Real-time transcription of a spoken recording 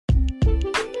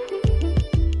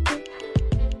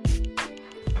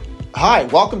Hi,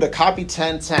 welcome to Copy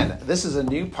 1010. This is a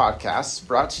new podcast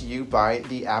brought to you by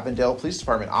the Avondale Police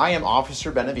Department. I am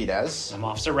Officer Benavidez. I'm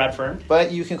Officer Redfern.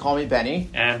 But you can call me Benny.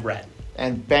 And Red.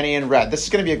 And Benny and Red. This is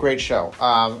going to be a great show.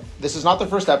 This is not the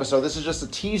first episode. This is just a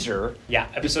teaser. Yeah,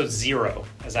 episode 0,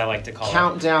 as I like to call it.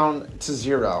 Countdown to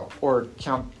 0. Or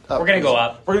count up. We're going to go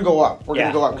up. We're going to go up. We're going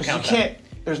to go up. We'll Because you can't...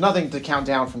 There's nothing to count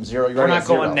down from 0. We're not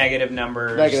going negative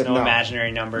numbers, no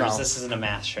imaginary numbers. No. This isn't a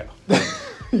math show.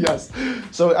 Yes.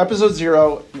 So episode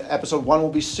 0, episode 1 will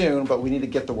be soon, but we need to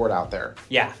get the word out there.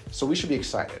 Yeah. So we should be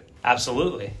excited.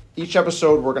 Absolutely. Each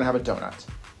episode, we're going to have a donut.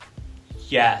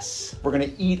 Yes. We're going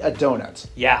to eat a donut.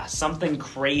 Yeah, something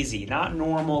crazy. Not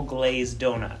normal glazed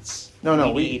donuts.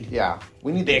 No, we need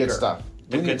the good stuff.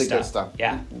 We need the good stuff.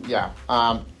 Yeah. Yeah.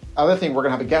 Other thing, we're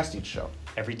going to have a guest each show.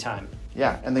 Every time.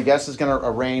 Yeah, and the guest is going to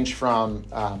range from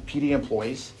PD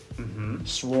employees,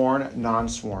 sworn,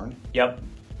 non-sworn. Yep.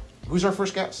 Who's our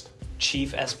first guest?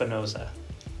 Chief Espinoza.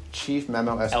 Chief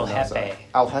Memo Espinoza. El Jefe.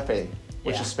 El Jefe,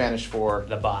 which is Spanish for...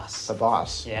 The boss. The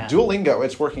boss. Yeah. Duolingo,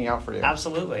 it's working out for you.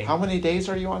 Absolutely. How many days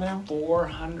are you on now?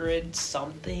 400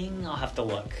 something. I'll have to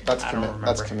look. That's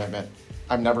commitment.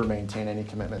 I've never maintained any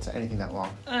commitment to anything that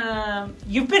long.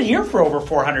 You've been here for over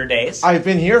 400 days. I've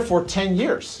been here for 10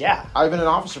 years. Yeah. I've been an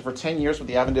officer for 10 years with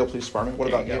the Avondale Police Department. What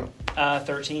about you?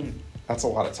 13. That's a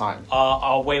lot of time.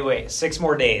 I'll wait. 6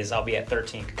 more days, I'll be at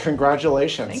 13.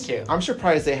 Congratulations. Thank you. I'm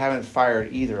surprised they haven't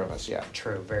fired either of us yet.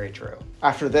 True, very true.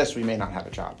 After this, we may not have a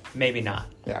job. Maybe not.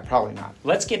 Yeah, probably not.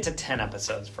 Let's get to 10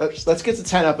 episodes first. Let's get to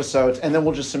 10 episodes, and then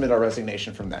we'll just submit our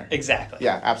resignation from there. Exactly.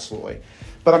 Yeah, absolutely.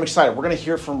 But I'm excited. We're going to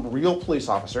hear from real police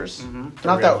officers. The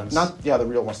real ones. The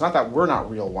real ones. Not that we're not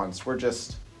real ones. We're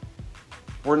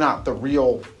not the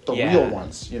real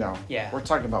ones, you know. Yeah. We're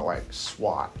talking about like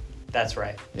SWAT. That's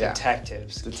right. Yeah.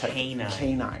 Detectives.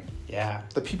 Canine. Yeah.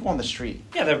 The people on the street.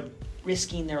 Yeah, they're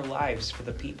risking their lives for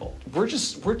the people. We're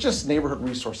just neighborhood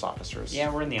resource officers. Yeah,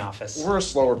 we're in the office. We're a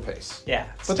slower pace. Yeah.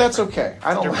 But that's okay.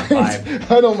 I don't mind.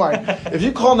 Vibe. I don't mind. If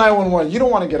you call 911, you don't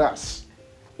want to get us.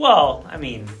 Well, I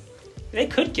mean, they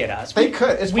could get us. They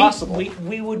could. It's possible.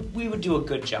 We would do a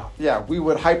good job. Yeah, we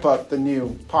would hype up the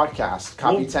new podcast,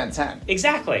 Copy 1010.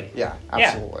 Exactly. Yeah,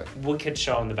 absolutely. Yeah. We could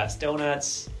show them the best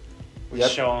donuts.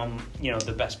 Show them,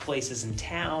 the best places in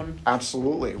town.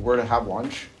 Absolutely. Where to have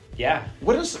lunch. Yeah.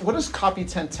 What is Copy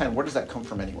 1010? Where does that come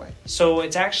from anyway? So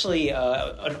it's actually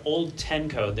an old 10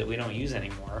 code that we don't use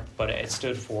anymore, but it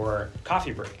stood for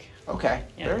coffee break. Okay.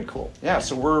 Yeah. Very cool. Yeah,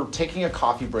 so we're taking a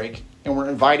coffee break, and we're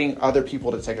inviting other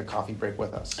people to take a coffee break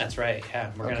with us. That's right.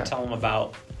 Yeah. We're going to tell them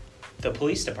about the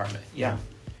police department. Yeah.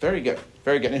 Very good.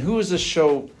 Very good. And who is this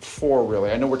show for,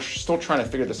 really? I know we're still trying to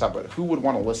figure this out, but who would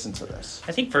want to listen to this?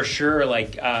 I think for sure,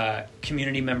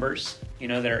 community members,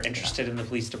 that are interested in the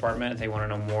police department. They want to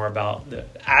know more about the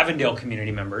Avondale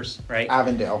community members, right?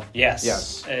 Avondale.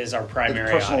 Yes. Is our primary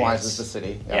audience. It personalizes audience. the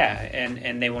city. Yeah.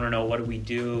 And they want to know, what do we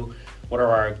do? What do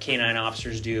our canine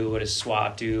officers do? What does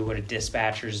SWAT do? What do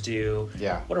dispatchers do?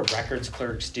 Yeah. What do records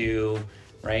clerks do?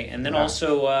 Right, and then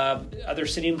also other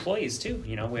city employees too.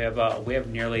 We have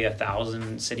nearly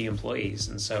 1,000 city employees,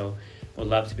 and so we'd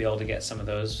love to be able to get some of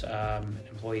those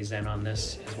employees in on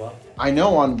this as well. I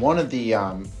know on one of the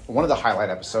highlight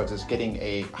episodes is getting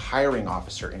a hiring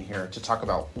officer in here to talk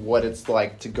about what it's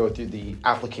like to go through the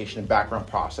application and background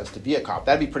process to be a cop.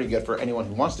 That'd be pretty good for anyone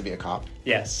who wants to be a cop.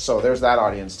 Yes. So there's that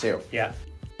audience too. Yeah.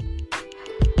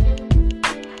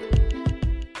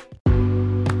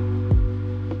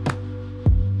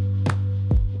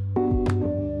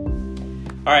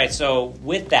 All right, so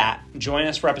with that, join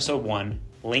us for episode 1.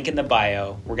 Link in the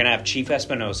bio. We're going to have Chief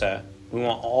Espinoza. We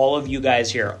want all of you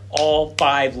guys here, all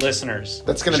 5 listeners.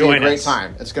 That's going to be a great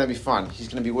time. It's going to be fun. He's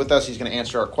going to be with us. He's going to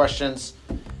answer our questions.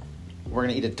 We're going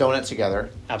to eat a donut together.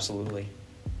 Absolutely.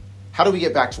 How do we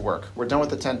get back to work? We're done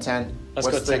with the 10-10. Let's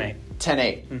go 10-8.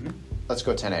 10-8. Let's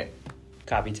go 10-8.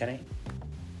 Copy 10-8.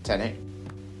 10-8.